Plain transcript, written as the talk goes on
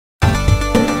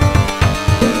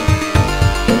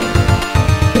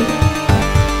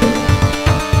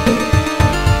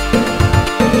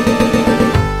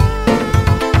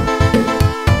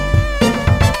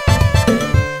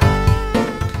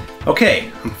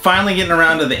Okay, I'm finally getting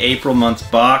around to the April month's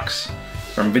box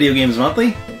from Video Games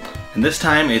Monthly, and this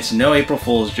time it's no April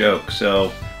Fool's joke.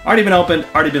 So, already been opened,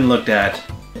 already been looked at,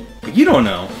 but you don't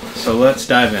know, so let's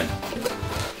dive in.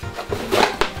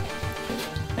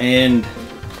 And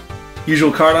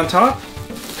usual card on top,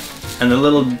 and the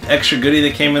little extra goodie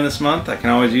that came in this month. I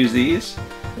can always use these.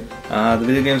 The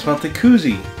Video Games Monthly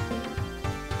koozie.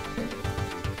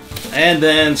 And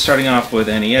then starting off with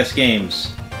NES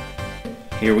games.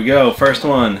 Here we go, first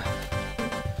one.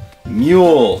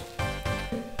 M.U.L.E.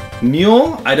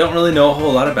 M.U.L.E. I don't really know a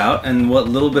whole lot about, and what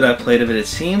little bit I played of it, it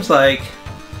seems like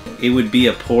it would be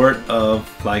a port of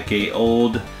like a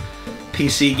old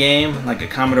PC game, like a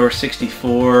Commodore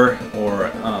 64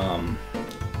 or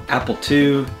Apple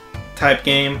II type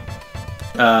game.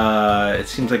 It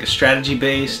seems like a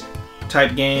strategy-based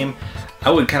type game.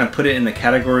 I would kind of put it in the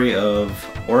category of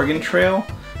Oregon Trail,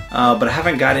 but I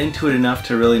haven't got into it enough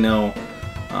to really know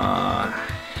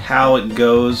how it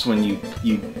goes when you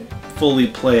fully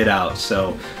play it out.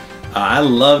 So I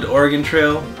loved Oregon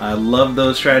Trail. I love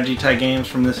those strategy type games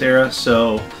from this era,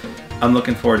 so I'm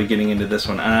looking forward to getting into this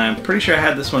one. And I'm pretty sure I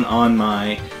had this one on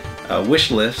my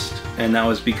wish list, and that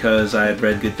was because I had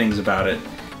read good things about it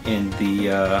in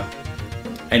the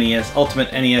NES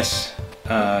Ultimate NES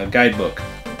guidebook.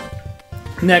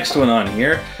 Next one on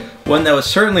here, one that was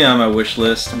certainly on my wish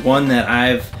list, one that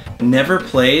I've never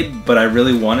played but I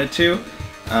really wanted to,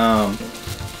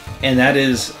 and that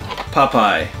is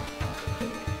Popeye.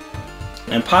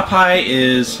 And Popeye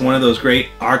is one of those great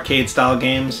arcade style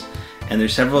games, and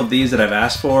there's several of these that I've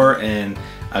asked for and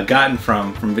gotten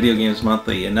from Video Games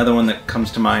Monthly. Another one that comes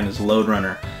to mind is Lode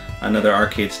Runner, another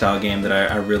arcade style game that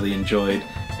I really enjoyed,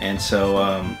 and so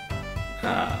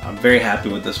I'm very happy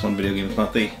with this one, Video Games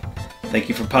Monthly. Thank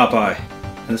you for Popeye.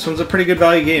 And this one's a pretty good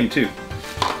value game too.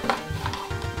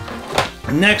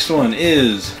 Next one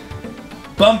is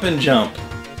Bump and Jump.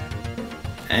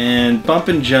 And Bump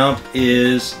and Jump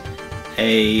is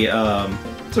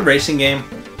it's a racing game,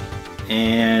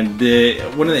 and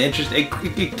one of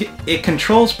the it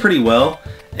controls pretty well,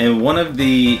 and one of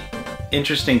the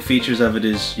interesting features of it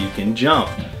is you can jump,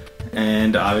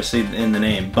 and obviously in the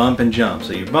name, bump and jump.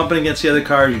 So you're bumping against the other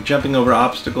cars, you're jumping over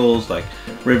obstacles like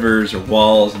rivers or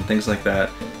walls and things like that.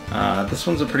 This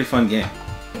one's a pretty fun game.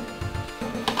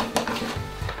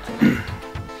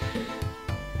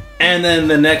 And then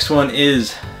the next one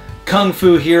is Kung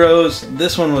Fu Heroes.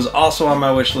 This one was also on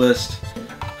my wish list.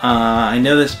 I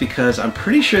know this because I'm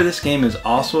pretty sure this game is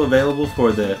also available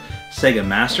for the Sega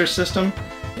Master System,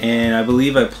 and I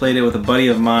believe I played it with a buddy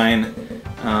of mine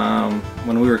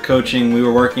when we were coaching. We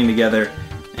were working together,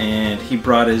 and he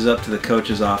brought his up to the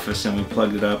coach's office, and we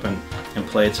plugged it up and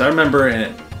played. So I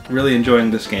remember really enjoying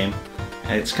this game.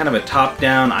 It's kind of a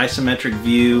top-down isometric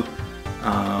view,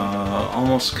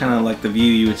 almost kind of like the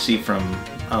view you would see from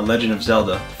Legend of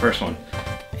Zelda, the first one.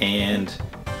 And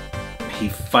he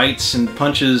fights and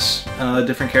punches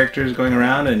different characters going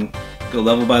around and go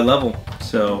level by level.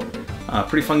 So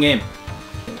pretty fun game.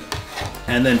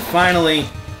 And then finally,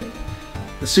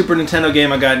 the Super Nintendo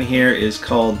game I got in here is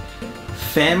called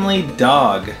Family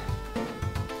Dog.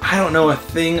 I don't know a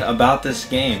thing about this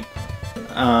game.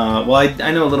 Well,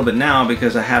 I know a little bit now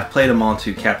because I have played them all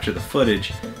to capture the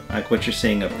footage, like what you're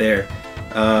seeing up there.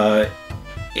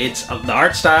 It's the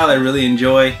art style I really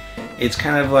enjoy. It's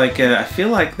kind of like I feel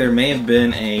like there may have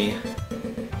been a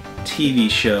TV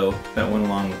show that went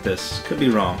along with this. Could be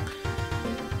wrong,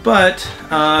 but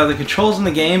the controls in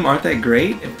the game aren't that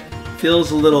great. It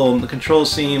feels a little. The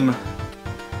controls seem a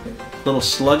little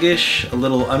sluggish, a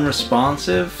little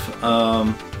unresponsive.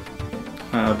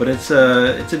 But it's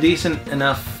a decent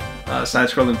enough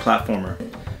side-scrolling platformer.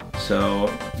 So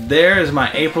there is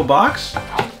my April box,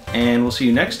 and we'll see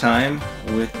you next time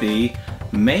with the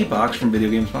May box from Video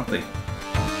Games Monthly.